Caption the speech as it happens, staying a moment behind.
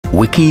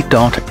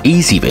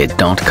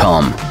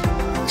wiki.ezvid.com.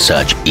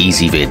 Search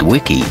Ezvid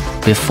Wiki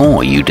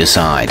before you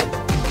decide.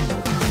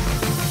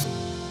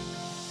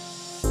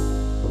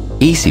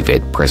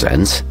 Ezvid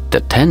presents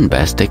the 10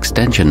 best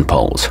extension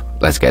poles.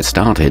 Let's get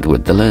started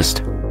with the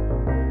list.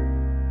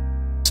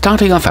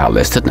 Starting off our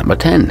list at number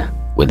 10.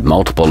 With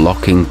multiple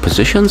locking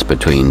positions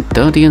between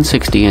 30 and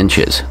 60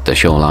 inches, the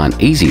shur-line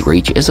Easy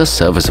Reach is a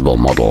serviceable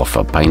model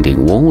for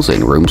painting walls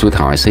in rooms with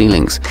high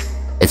ceilings.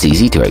 It's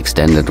easy to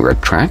extend and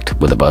retract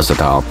with a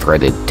versatile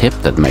threaded tip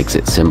that makes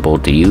it simple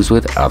to use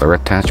with other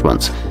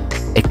attachments.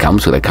 It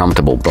comes with a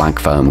comfortable black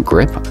foam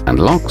grip and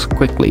locks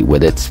quickly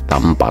with its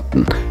thumb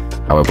button.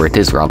 However, it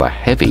is rather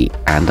heavy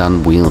and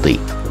unwieldy.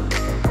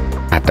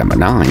 At number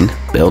 9,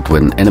 built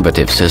with an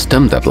innovative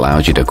system that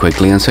allows you to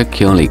quickly and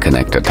securely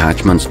connect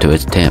attachments to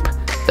its tip.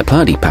 The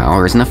Purdy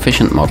Power is an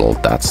efficient model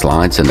that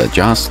slides and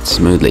adjusts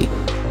smoothly.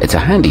 It's a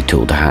handy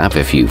tool to have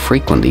if you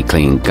frequently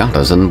clean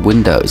gutters and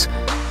windows.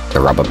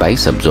 The rubber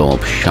base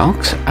absorbs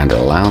shocks and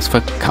allows for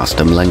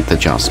custom length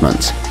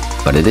adjustments,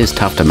 but it is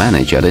tough to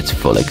manage at its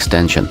full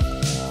extension.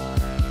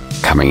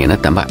 Coming in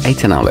at number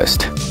 8 on our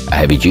list, a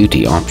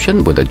heavy-duty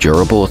option with a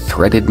durable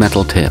threaded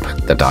metal tip.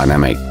 The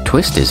dynamic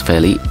twist is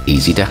fairly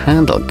easy to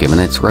handle given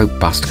its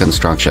robust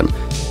construction.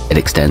 It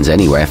extends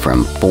anywhere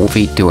from 4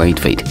 feet to 8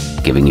 feet,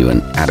 giving you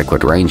an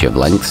adequate range of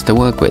lengths to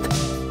work with.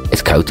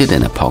 It's coated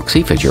in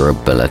epoxy for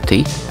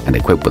durability and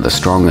equipped with a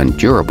strong and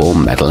durable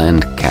metal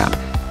end cap.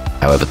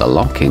 However, the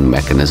locking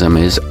mechanism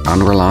is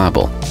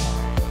unreliable.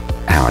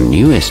 Our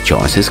newest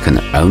choices can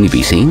only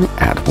be seen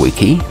at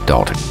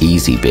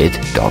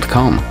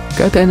wiki.ezvid.com.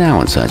 Go there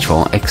now and search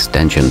for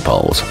extension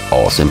poles,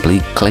 or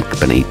simply click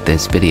beneath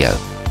this video.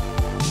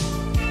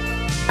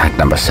 At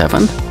number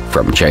 7,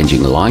 from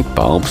changing light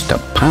bulbs to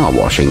power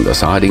washing the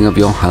siding of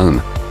your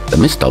home, the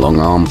Mr.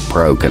 Longarm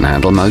Pro can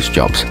handle most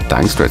jobs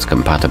thanks to its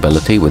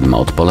compatibility with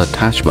multiple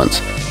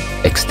attachments.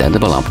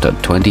 Extendable up to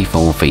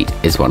 24 feet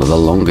is one of the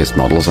longest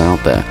models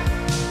out there.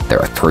 There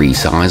are 3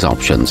 size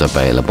options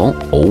available,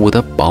 all with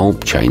a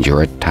bulb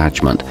changer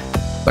attachment,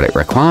 but it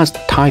requires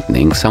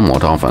tightening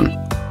somewhat often.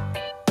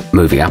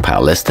 Moving up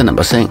our list to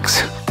number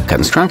 6.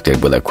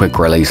 Constructed with a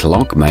quick-release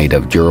lock made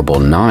of durable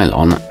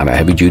nylon and a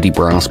heavy-duty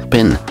brass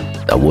pin,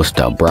 the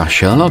Wooster brush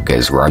Sherlock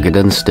is rugged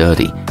and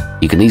sturdy.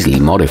 You can easily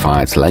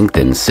modify its length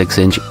in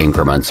 6-inch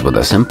increments with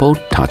a simple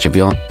touch of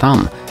your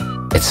thumb.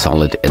 Its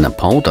solid inner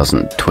pole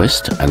doesn't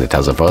twist, and it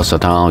has a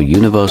versatile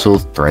universal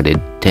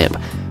threaded tip.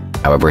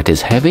 However, it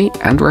is heavy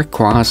and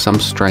requires some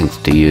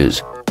strength to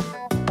use.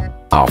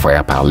 Halfway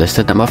up our list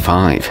at number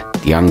 5.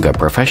 The Unger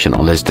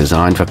Professional is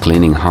designed for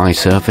cleaning high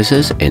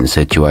surfaces in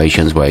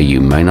situations where you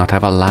may not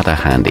have a ladder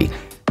handy.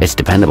 Its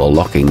dependable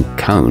locking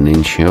cone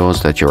ensures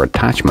that your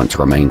attachments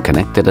remain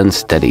connected and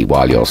steady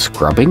while you're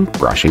scrubbing,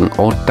 brushing,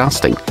 or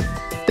dusting.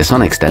 This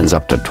one extends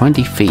up to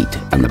 20 feet,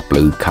 and the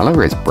blue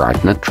color is bright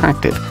and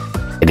attractive.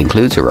 It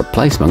includes a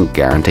replacement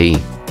guarantee.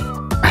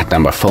 At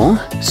number 4,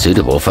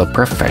 suitable for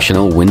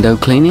professional window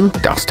cleaning,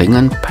 dusting,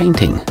 and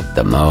painting,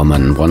 the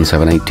Moerman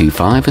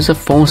 17825 is a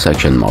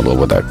 4-section model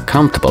with a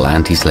comfortable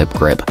anti-slip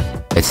grip.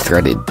 Its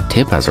threaded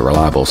tip has a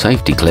reliable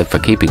safety clip for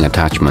keeping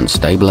attachments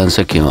stable and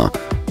secure.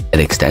 It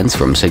extends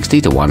from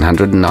 60 to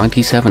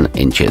 197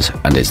 inches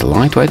and is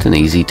lightweight and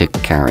easy to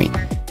carry.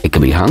 It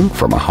can be hung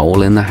from a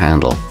hole in the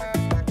handle.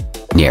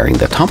 Nearing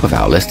the top of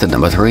our list at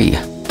number 3.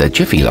 The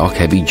jiffyloc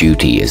Heavy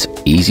Duty is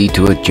easy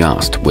to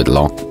adjust with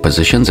lock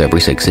positions every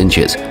 6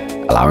 inches,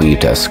 allowing you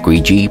to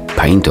squeegee,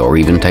 paint, or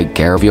even take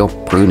care of your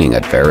pruning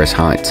at various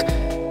heights.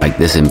 Make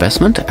this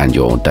investment and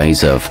your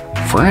days of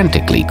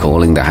frantically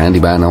calling the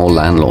handyman or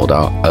landlord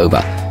are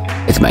over.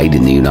 It's made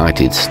in the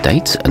United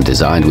States and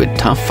designed with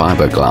tough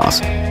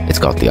fiberglass. It's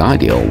got the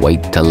ideal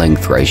weight to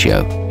length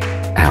ratio.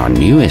 Our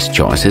newest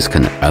choices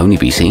can only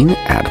be seen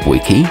at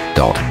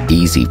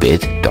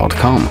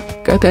wiki.ezvid.com.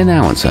 Go there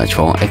now and search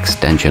for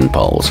extension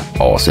poles,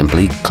 or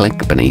simply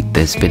click beneath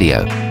this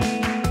video.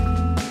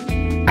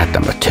 At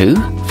number 2,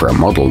 for a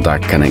model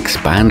that can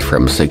expand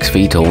from 6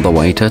 feet all the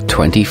way to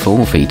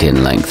 24 feet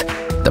in length,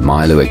 the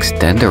miloo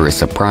extender is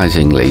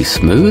surprisingly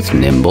smooth,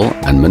 nimble,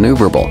 and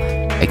maneuverable.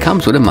 It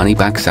comes with a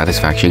money-back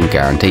satisfaction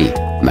guarantee,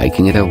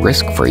 making it a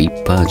risk-free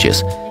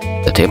purchase.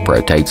 The tip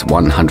rotates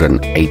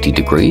 180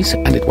 degrees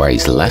and it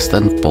weighs less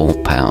than 4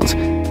 pounds.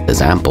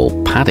 There's ample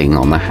padding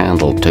on the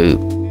handle too.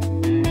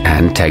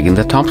 And taking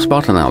the top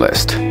spot on our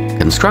list,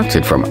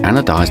 constructed from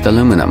anodized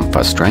aluminum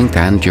for strength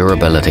and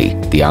durability,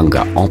 the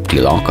Unger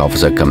opti-loc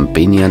offers a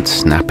convenient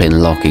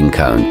snap-in locking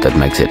cone that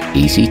makes it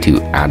easy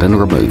to add and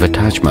remove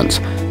attachments.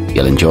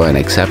 You'll enjoy an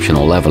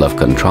exceptional level of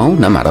control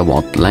no matter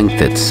what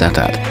length it's set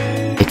at.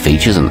 It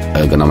features an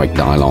ergonomic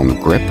nylon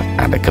grip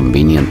and a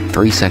convenient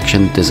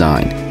 3-section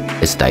design.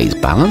 It stays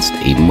balanced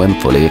even when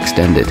fully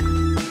extended.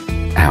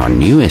 Our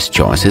newest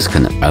choices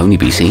can only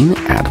be seen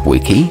at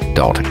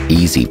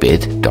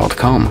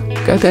wiki.ezvid.com.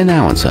 Go there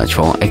now and search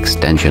for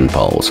extension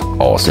poles,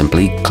 or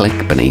simply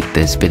click beneath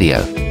this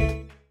video.